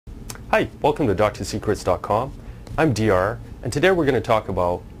Hi, welcome to DrSecrets.com. I'm DR, and today we're going to talk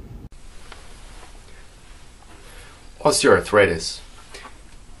about osteoarthritis.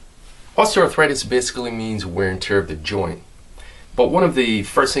 Osteoarthritis basically means wear and tear of the joint. But one of the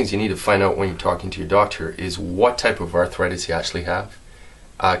first things you need to find out when you're talking to your doctor is what type of arthritis you actually have.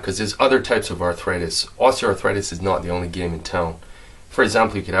 Because there's other types of arthritis. Osteoarthritis is not the only game in town. For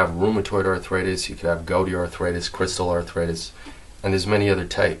example, you could have rheumatoid arthritis, you could have gouty arthritis, crystal arthritis, and there's many other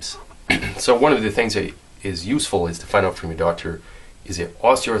types. So one of the things that is useful is to find out from your doctor, is it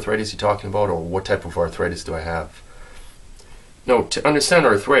osteoarthritis you're talking about, or what type of arthritis do I have? Now, to understand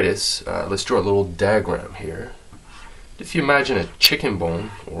arthritis, let's draw a little diagram here. If you imagine a chicken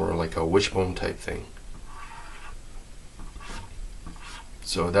bone, or like a wishbone type thing.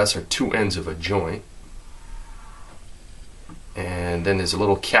 So that's our two ends of a joint. And then there's a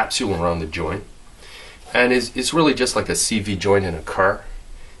little capsule around the joint. And it's really just like a CV joint in a car.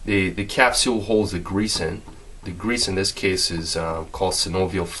 The capsule holds the grease in. The grease in this case is called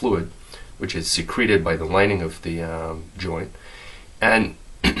synovial fluid, which is secreted by the lining of the joint. And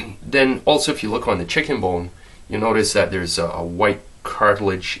then also, if you look on the chicken bone, you notice that there's a white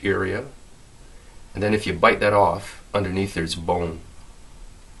cartilage area. And then if you bite that off, underneath there's bone.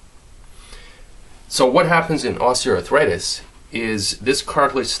 So what happens in osteoarthritis is this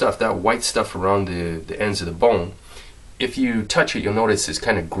cartilage stuff, that white stuff around the ends of the bone, if you touch it, you'll notice it's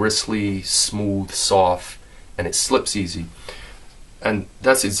kind of gristly, smooth, soft, and it slips easy. And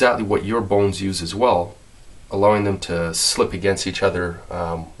that's exactly what your bones use as well, allowing them to slip against each other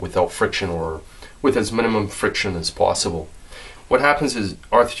without friction, or with as minimum friction as possible. What happens is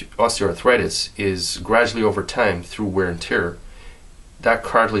osteoarthritis is gradually over time, through wear and tear, that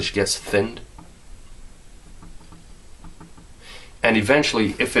cartilage gets thinned. And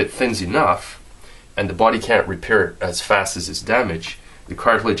eventually, if it thins enough, and the body can't repair it as fast as it's damaged, the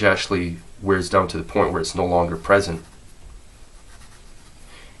cartilage actually wears down to the point where it's no longer present.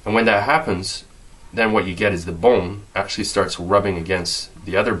 And when that happens, then what you get is the bone actually starts rubbing against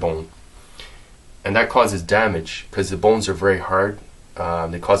the other bone. And that causes damage, because the bones are very hard,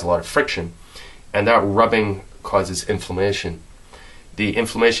 they cause a lot of friction, and that rubbing causes inflammation. The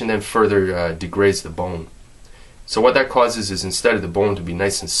inflammation then further degrades the bone. So what that causes is, instead of the bone to be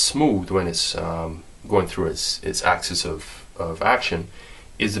nice and smooth when it's going through its axis of action,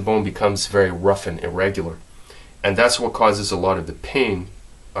 is the bone becomes very rough and irregular. And that's what causes a lot of the pain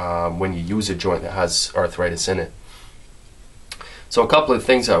when you use a joint that has arthritis in it. So a couple of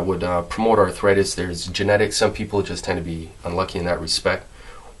things that would promote arthritis: there's genetics. Some people just tend to be unlucky in that respect.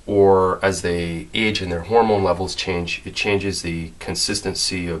 Or as they age and their hormone levels change, it changes the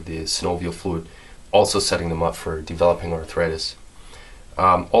consistency of the synovial fluid, also setting them up for developing arthritis.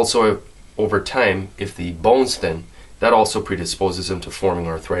 Also, over time, if the bone's thin, that also predisposes them to forming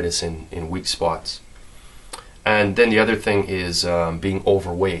arthritis in weak spots. And then the other thing is being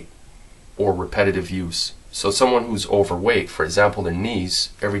overweight or repetitive use. So someone who's overweight, for example, their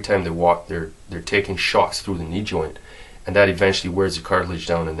knees, every time they walk, they're taking shocks through the knee joint, and that eventually wears the cartilage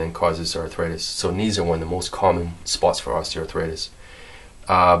down and then causes arthritis. So knees are one of the most common spots for osteoarthritis.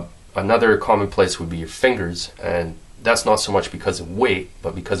 Another common place would be your fingers, and that's not so much because of weight,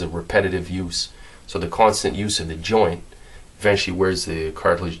 but because of repetitive use. So the constant use of the joint eventually wears the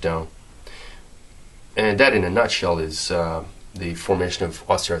cartilage down. And that, in a nutshell, is the formation of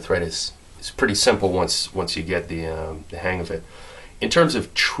osteoarthritis. It's pretty simple once you get the hang of it. In terms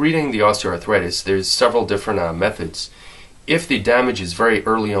of treating the osteoarthritis, there's several different methods. If the damage is very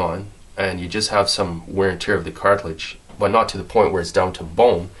early on, and you just have some wear and tear of the cartilage, but not to the point where it's down to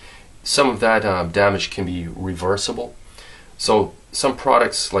bone, some of that damage can be reversible. So some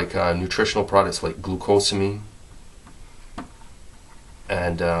products, like nutritional products like glucosamine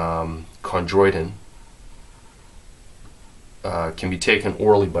and chondroitin, can be taken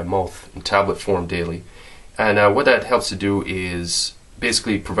orally by mouth in tablet form daily. And what that helps to do is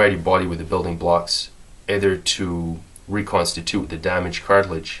basically provide your body with the building blocks, either to reconstitute the damaged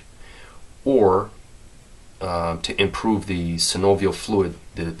cartilage, or to improve the synovial fluid,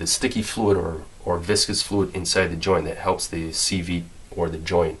 the sticky fluid or viscous fluid inside the joint that helps the CV or the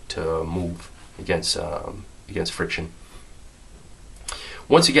joint to move against friction.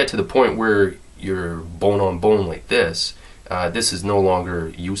 Once you get to the point where you're bone on bone like this, this is no longer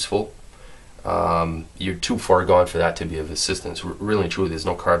useful. You're too far gone for that to be of assistance. Really and truly, there's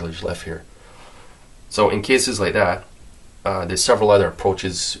no cartilage left here. So in cases like that, there's several other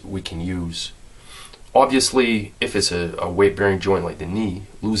approaches we can use. Obviously, if it's a weight-bearing joint like the knee,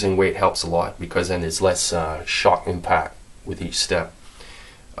 losing weight helps a lot, because then there's less shock impact with each step.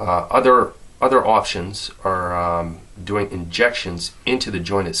 Other options are doing injections into the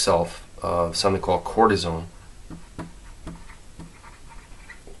joint itself of something called cortisone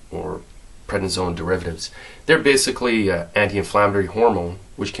or prednisone derivatives. They're basically anti-inflammatory hormone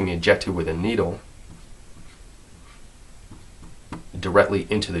which can be injected with a needle directly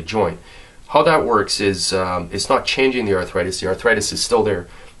into the joint. How that works is it's not changing the arthritis. The arthritis is still there,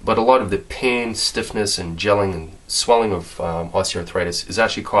 but a lot of the pain, stiffness, and gelling and swelling of osteoarthritis is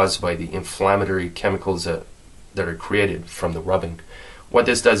actually caused by the inflammatory chemicals that are created from the rubbing. What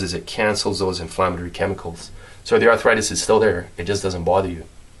this does is it cancels those inflammatory chemicals. So the arthritis is still there, it just doesn't bother you.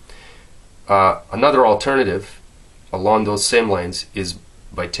 Another alternative along those same lines is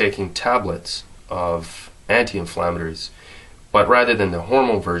by taking tablets of anti-inflammatories, but rather than the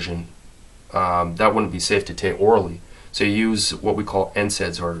hormone version, that wouldn't be safe to take orally. So you use what we call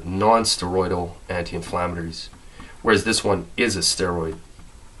NSAIDs, or non-steroidal anti-inflammatories, whereas this one is a steroid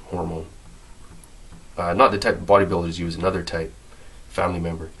hormone. Not the type of bodybuilders use, another type, family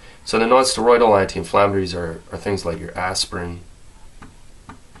member. So the non-steroidal anti-inflammatories are things like your aspirin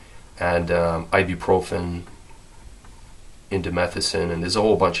and ibuprofen, indomethacin, and there's a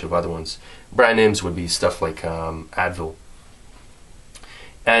whole bunch of other ones. Brand names would be stuff like Advil.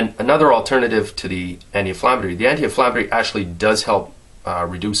 And another alternative to the anti-inflammatory actually does help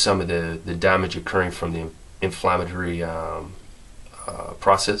reduce some of the damage occurring from the inflammatory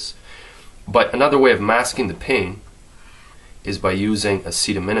process. But another way of masking the pain is by using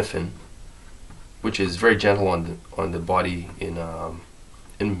acetaminophen, which is very gentle on the body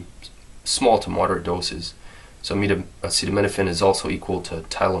in small to moderate doses. So acetaminophen is also equal to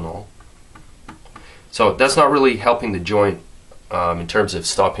Tylenol. So that's not really helping the joint in terms of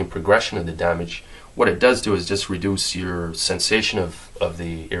stopping progression of the damage. What it does do is just reduce your sensation of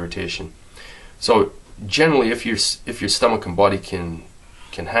the irritation. So generally, if your stomach and body can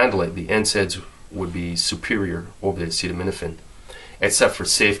handle it, the NSAIDs would be superior over the acetaminophen, except for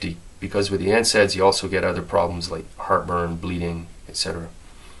safety, because with the NSAIDs you also get other problems like heartburn, bleeding, etc.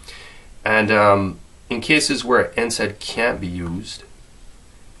 And in cases where an NSAID can't be used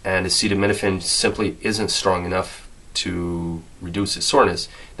and acetaminophen simply isn't strong enough to reduce the soreness,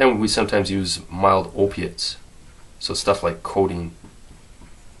 then we sometimes use mild opiates, so stuff like codeine.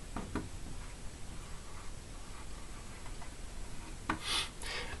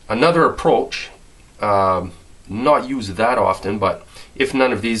 Another approach, not used that often, but if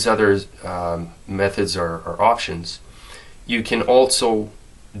none of these other methods are options, you can also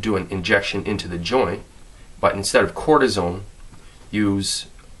do an injection into the joint, but instead of cortisone, use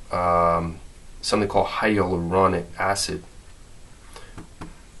something called hyaluronic acid,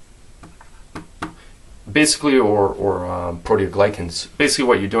 basically, or proteoglycans. Basically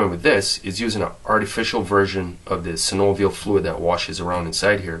what you're doing with this is using an artificial version of the synovial fluid that washes around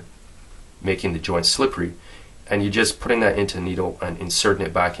inside here, making the joint slippery, and you're just putting that into a needle and inserting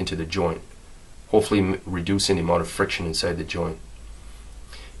it back into the joint, hopefully reducing the amount of friction inside the joint.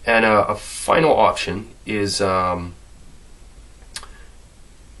 And a final option is the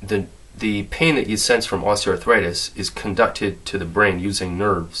pain that you sense from osteoarthritis is conducted to the brain using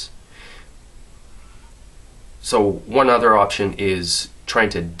nerves. So one other option is trying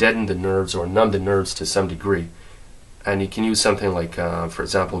to deaden the nerves or numb the nerves to some degree. And you can use something like, for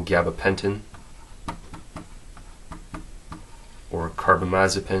example, gabapentin or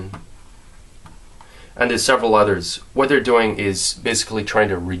carbamazepine. And there's several others. What they're doing is basically trying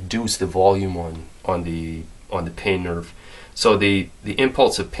to reduce the volume on the pain nerve. So the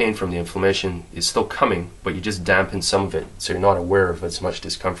impulse of pain from the inflammation is still coming, but you just dampen some of it, so you're not aware of as much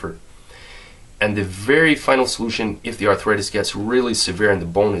discomfort. And the very final solution, if the arthritis gets really severe and the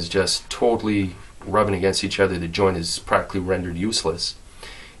bone is just totally rubbing against each other, the joint is practically rendered useless,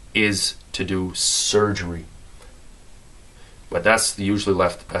 is to do surgery. But that's usually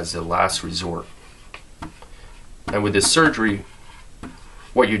left as the last resort. And with this surgery,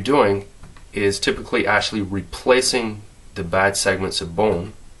 what you're doing is typically actually replacing the bad segments of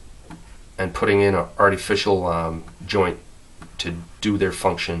bone and putting in an artificial joint to do their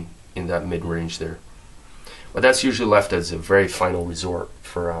function in that mid-range there. But that's usually left as a very final resort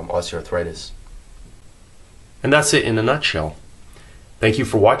for osteoarthritis. And that's it in a nutshell. Thank you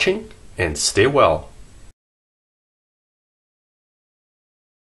for watching, and stay well.